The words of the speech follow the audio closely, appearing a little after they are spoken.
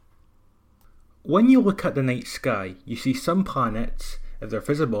When you look at the night sky, you see some planets, if they're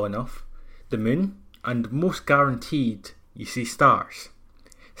visible enough, the moon, and most guaranteed, you see stars.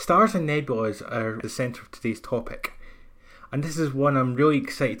 Stars and nebulas are the centre of today's topic, and this is one I'm really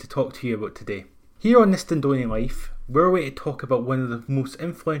excited to talk to you about today. Here on This Dundonian Life, we're going to talk about one of the most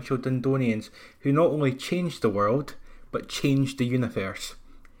influential Dundonians who not only changed the world, but changed the universe.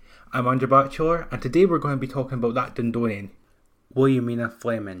 I'm Andrew Batchelor, and today we're going to be talking about that Dundonian, Williamina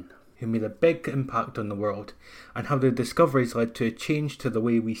Fleming, who made a big impact on the world, and how their discoveries led to a change to the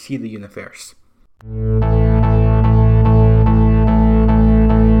way we see the universe.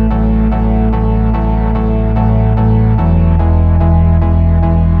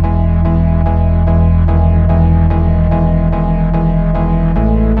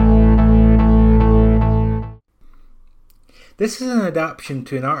 This is an adaptation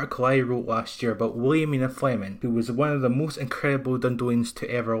to an article I wrote last year about Williamina Fleming, who was one of the most incredible Dundonians to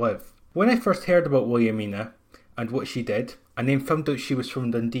ever live. When I first heard about Williamina and what she did, and then found out she was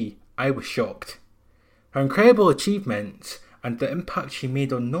from Dundee, I was shocked. Her incredible achievements and the impact she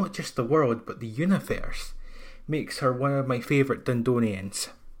made on not just the world but the universe makes her one of my favourite Dundonians.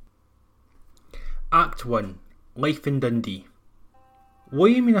 Act 1. Life in Dundee.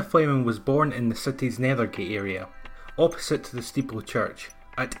 Williamina Fleming was born in the city's Nethergate area, opposite to the Steeple Church,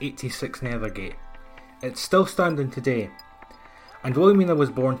 at 86 Nethergate. It's still standing today. And Williamina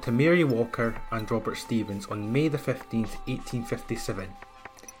was born to Mary Walker and Robert Stevens on May the 15th, 1857,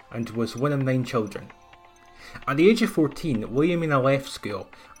 and was one of 9 children. At the age of 14, Williamina left school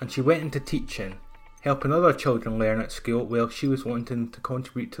and she went into teaching, helping other children learn at school while she was wanting to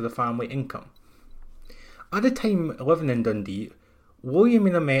contribute to the family income. At the time living in Dundee,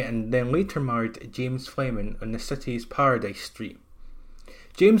 Williamina met and then later married James Fleming on the city's Paradise Street.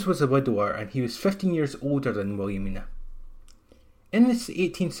 James was a widower and he was 15 years older than Williamina. In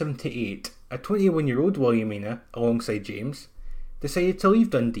 1878, a 21-year-old Williamina, alongside James, decided to leave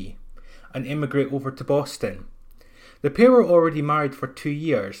Dundee and emigrate over to Boston. The pair were already married for 2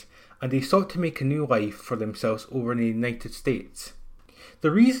 years and they sought to make a new life for themselves over in the United States.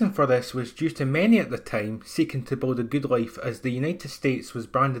 The reason for this was due to many at the time seeking to build a good life, as the United States was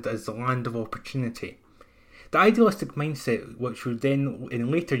branded as the land of opportunity. The idealistic mindset which would then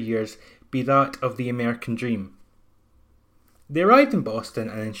in later years be that of the American dream. They arrived in Boston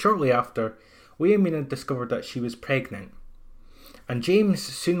and then shortly after, Williamina discovered that she was pregnant. And James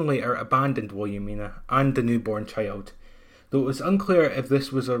soon later abandoned Williamina and the newborn child, though it was unclear if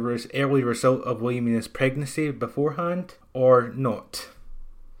this was an early result of Williamina's pregnancy beforehand or not.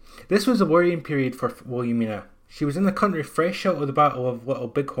 This was a worrying period for Williamina. She was in the country fresh out of the Battle of Little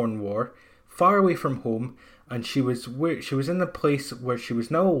Bighorn War, far away from home, and she was in a place where she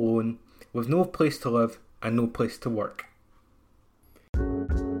was now alone, with no place to live and no place to work.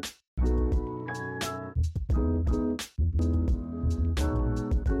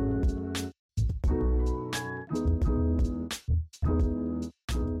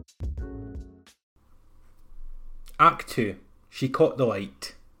 Act 2. She caught the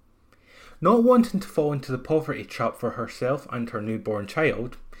light. Not wanting to fall into the poverty trap for herself and her newborn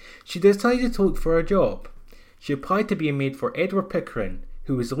child, she decided to look for a job. She applied to be a maid for Edward Pickering,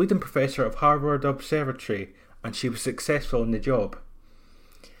 who was the leading professor of Harvard Observatory, and she was successful in the job.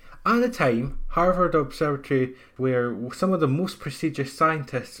 At the time, Harvard Observatory, where some of the most prestigious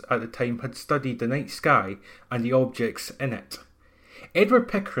scientists at the time had studied the night sky and the objects in it. Edward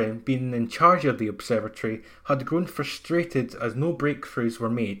Pickering, being in charge of the observatory, had grown frustrated as no breakthroughs were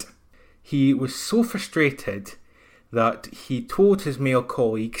made. He was so frustrated that he told his male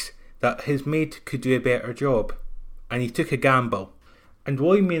colleagues that his maid could do a better job, and he took a gamble. And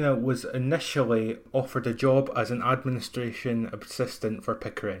Williamina was initially offered a job as an administration assistant for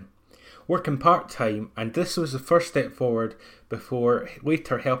Pickering, working part-time, and this was the first step forward before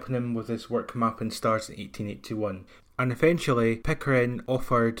later helping him with his work mapping stars in 1881. And eventually, Pickering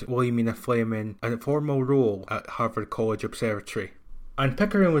offered Williamina Fleming a formal role at Harvard College Observatory. And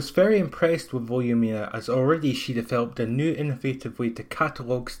Pickering was very impressed with Williamina, as already she developed a new innovative way to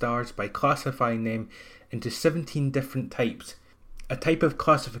catalogue stars by classifying them into 17 different types, a type of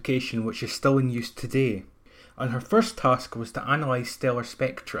classification which is still in use today. And her first task was to analyse stellar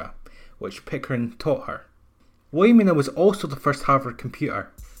spectra, which Pickering taught her. Williamina was also the first Harvard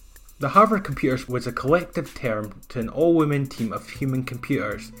computer. The Harvard Computers was a collective term to an all-women team of human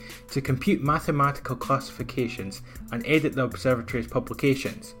computers to compute mathematical classifications and edit the observatory's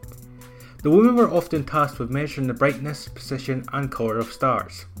publications. The women were often tasked with measuring the brightness, position and colour of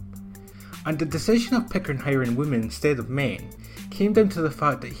stars. And the decision of Pickering hiring women instead of men came down to the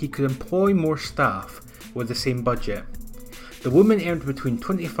fact that he could employ more staff with the same budget. The woman earned between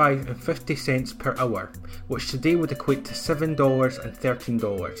 25 and 50 cents per hour, which today would equate to $7 and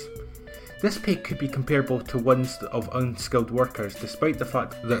 $13. This pay could be comparable to ones of unskilled workers, despite the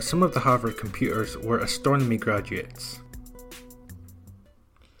fact that some of the Harvard computers were astronomy graduates.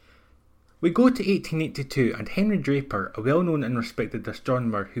 We go to 1882 and Henry Draper, a well-known and respected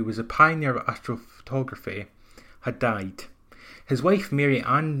astronomer who was a pioneer of astrophotography, had died. His wife Mary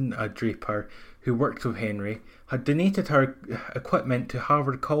Ann Draper, who worked with Henry, had donated her equipment to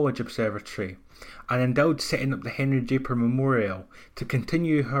Harvard College Observatory and endowed setting up the Henry Draper Memorial to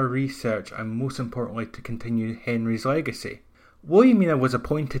continue her research and most importantly to continue Henry's legacy. Williamina was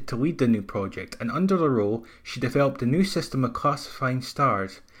appointed to lead the new project, and under the role she developed a new system of classifying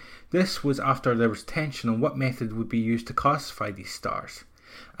stars. This was after there was tension on what method would be used to classify these stars,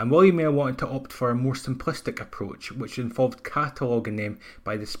 and Williamina wanted to opt for a more simplistic approach which involved cataloguing them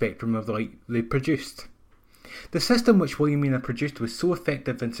by the spectrum of light they produced. The system which Williamina produced was so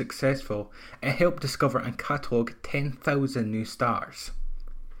effective and successful it helped discover and catalogue 10,000 new stars.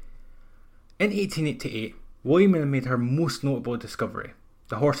 In 1888, Williamina made her most notable discovery,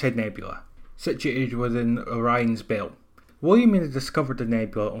 the Horsehead Nebula, situated within Orion's belt. Williamina discovered the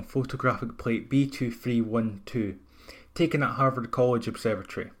nebula on photographic plate B2312, taken at Harvard College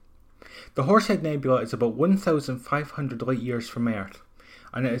Observatory. The Horsehead Nebula is about 1,500 light years from Earth,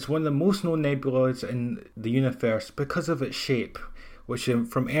 and it is one of the most known nebulas in the universe because of its shape, which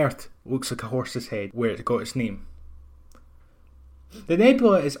from Earth looks like a horse's head, where it got its name. The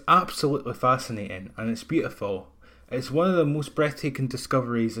nebula is absolutely fascinating and it's beautiful. It's one of the most breathtaking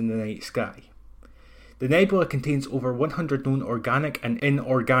discoveries in the night sky. The nebula contains over 100 known organic and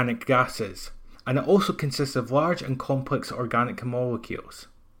inorganic gases, and it also consists of large and complex organic molecules.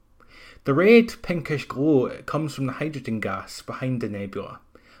 The red pinkish glow comes from the hydrogen gas behind the nebula.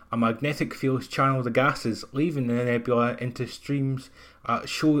 A magnetic field channels the gases leaving the nebula into streams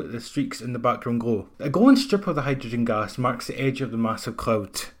show the streaks in the background glow. A glowing strip of the hydrogen gas marks the edge of the massive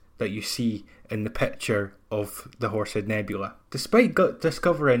cloud that you see in the picture of the Horsehead Nebula. Despite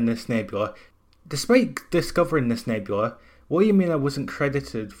discovering this nebula, Williamina wasn't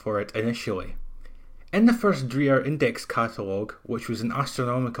credited for it initially. In the first Dreer Index Catalogue, which was an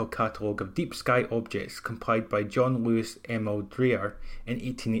astronomical catalogue of deep sky objects compiled by John Lewis Emil Dreer in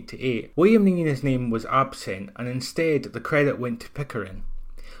 1888, Williamina's name was absent and instead the credit went to Pickering.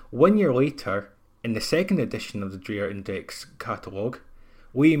 1 year later, in the second edition of the Dreer Index Catalogue,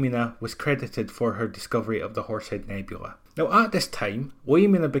 Williamina was credited for her discovery of the Horsehead Nebula. Now at this time,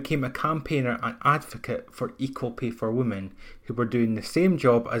 Williamina became a campaigner and advocate for equal pay for women who were doing the same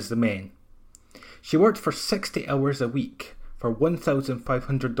job as the men. She worked for 60 hours a week for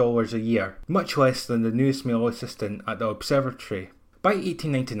 $1,500 a year, much less than the newest male assistant at the observatory. By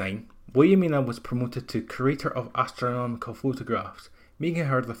 1899, Williamina was promoted to Curator of Astronomical Photographs, making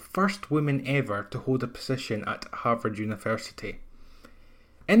her the first woman ever to hold a position at Harvard University.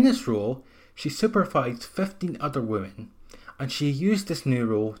 In this role, she supervised 15 other women, and she used this new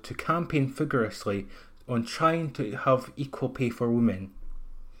role to campaign vigorously on trying to have equal pay for women.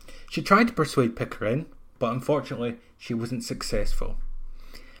 She tried to persuade Pickering, but unfortunately she wasn't successful.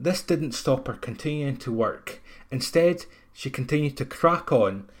 This didn't stop her continuing to work. Instead, she continued to crack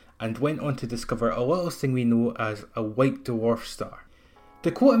on and went on to discover a little thing we know as a white dwarf star.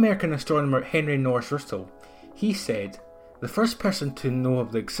 To quote American astronomer Henry Norris Russell, he said, "The first person to know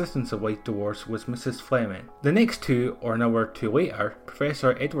of the existence of white dwarfs was Mrs. Fleming. The next two, or an hour or two later,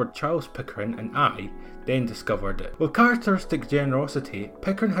 Professor Edward Charles Pickering and I then discovered it." With characteristic generosity,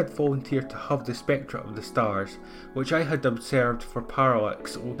 Pickering had volunteered to have the spectra of the stars, which I had observed for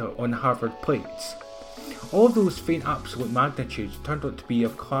parallax on Harvard plates. All of those faint absolute magnitudes turned out to be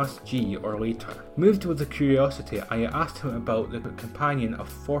of class G or later. Moved with the curiosity, I asked him about the companion of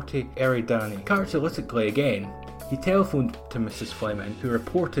 40 Eridani. Characteristically again, he telephoned to Mrs. Fleming, who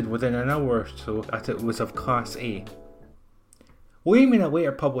reported within an hour or so that it was of class A. Williamina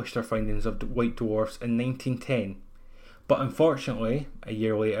later published her findings of white dwarfs in 1910, but unfortunately, a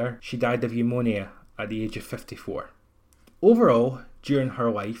year later, she died of pneumonia at the age of 54. Overall, during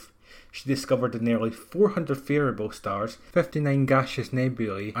her life, she discovered nearly 400 variable stars, 59 gaseous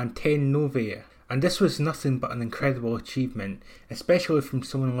nebulae, and 10 novae, and this was nothing but an incredible achievement, especially from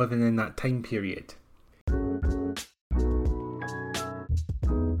someone living in that time period.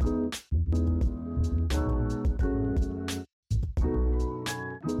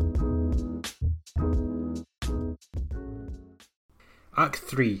 Act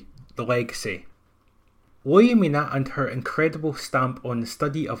 3. The Legacy. Wilhelmina and her incredible stamp on the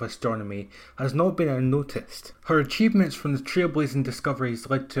study of astronomy has not been unnoticed. Her achievements from the trailblazing discoveries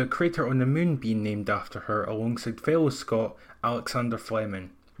led to a crater on the moon being named after her alongside fellow Scot Alexander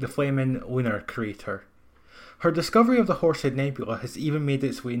Fleming, the Fleming Lunar Crater. Her discovery of the Horsehead Nebula has even made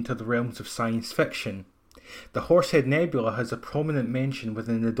its way into the realms of science fiction. The Horsehead Nebula has a prominent mention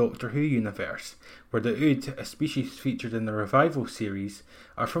within the Doctor Who universe, where the Ood, a species featured in the Revival series,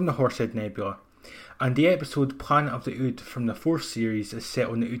 are from the Horsehead Nebula, and the episode Planet of the Ood from the 4th series is set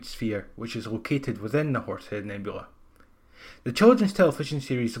on the Ood sphere, which is located within the Horsehead Nebula. The children's television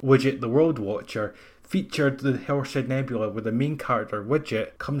series Widget the World Watcher featured the Horsehead Nebula, where the main character,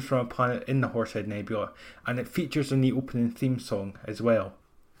 Widget, comes from a planet in the Horsehead Nebula, and it features in the opening theme song as well.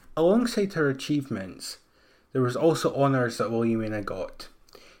 Alongside her achievements, there was also honours that Wilhelmina got.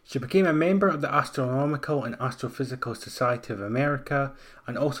 She became a member of the Astronomical and Astrophysical Society of America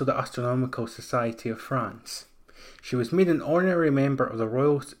and also the Astronomical Society of France. She was made an honorary member of the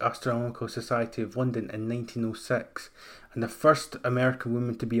Royal Astronomical Society of London in 1906 and the first American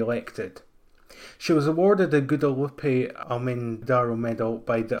woman to be elected. She was awarded the Guadalupe Almendaró Medal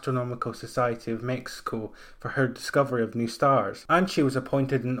by the Astronomical Society of Mexico for her discovery of new stars, and she was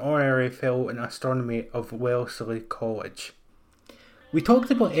appointed an honorary fellow in astronomy of Wellesley College. We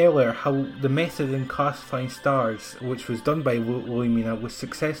talked about earlier how the method in classifying stars, which was done by Wilhelmina, was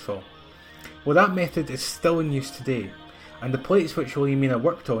successful. Well, that method is still in use today, and the plates which Wilhelmina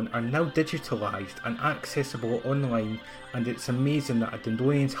worked on are now digitalised and accessible online, and it's amazing that a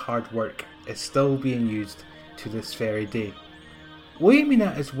Dundonian's hard work is still being used to this very day.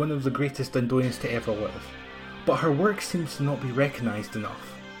 Wilhelmina is one of the greatest Dundonians to ever live, but her work seems to not be recognised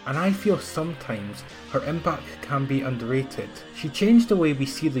enough, and I feel sometimes her impact can be underrated. She changed the way we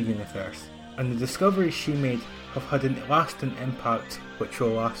see the universe, and the discoveries she made have had a lasting impact which will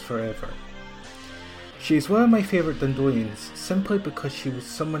last forever. She is one of my favourite Dundonians simply because she was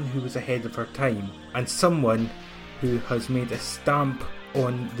someone who was ahead of her time, and someone who has made a stamp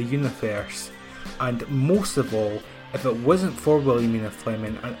on the universe, and most of all, if it wasn't for Wilhelmina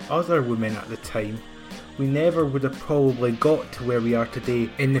Fleming and other women at the time, we never would have probably got to where we are today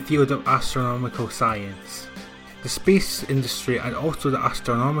in the field of astronomical science. The space industry and also the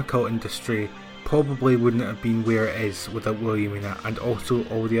astronomical industry probably wouldn't have been where it is without Wilhelmina and also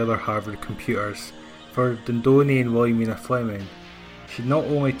all the other Harvard computers. For Dundonian Wilhelmina Fleming, she not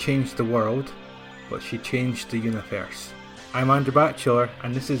only changed the world, but she changed the universe. I'm Andrew Batchelor,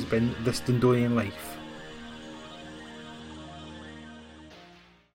 and this has been This Dundonian Life.